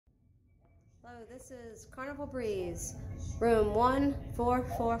Hello, this is Carnival Breeze, room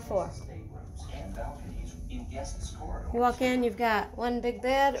 1444. You walk in, you've got one big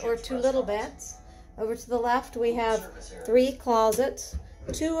bed or two little beds. Over to the left, we have 3 closets.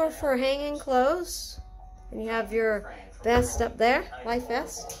 2 are for hanging clothes. And you have your vest up there, life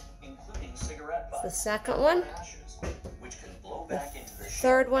vest. It's the second one. The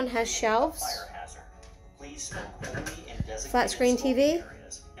third one has shelves. Flat screen TV.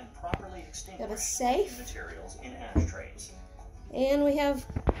 We have a safe. And we have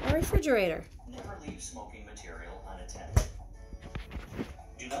a refrigerator. Never leave smoking material unattended.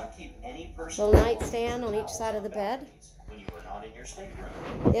 Do not keep any personal Little nightstand on each side of the bed. when you are not in your stateroom.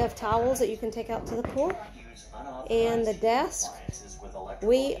 You have towels that you can take out to the pool. And the desk.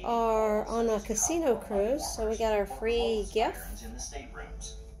 We are on a casino cruise, so we got our free gift.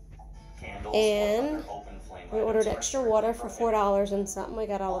 And we ordered extra water for $4 and something. We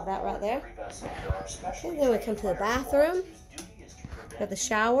got all of that right there. And then we come to the bathroom. We have the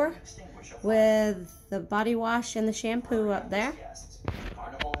shower with the body wash and the shampoo up there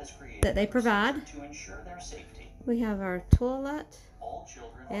that they provide. We have our toilet,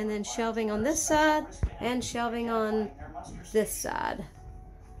 and then shelving on this side and shelving on this side.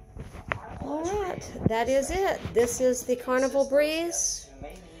 Alright, that is it. This is the Carnival Breeze,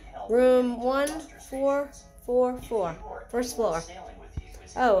 room 1444, first floor.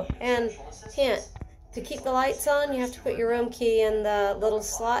 Oh, and hint, to keep the lights on, you have to put your room key in the little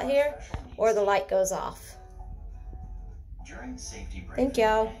slot here, or the light goes off. Thank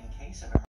y'all.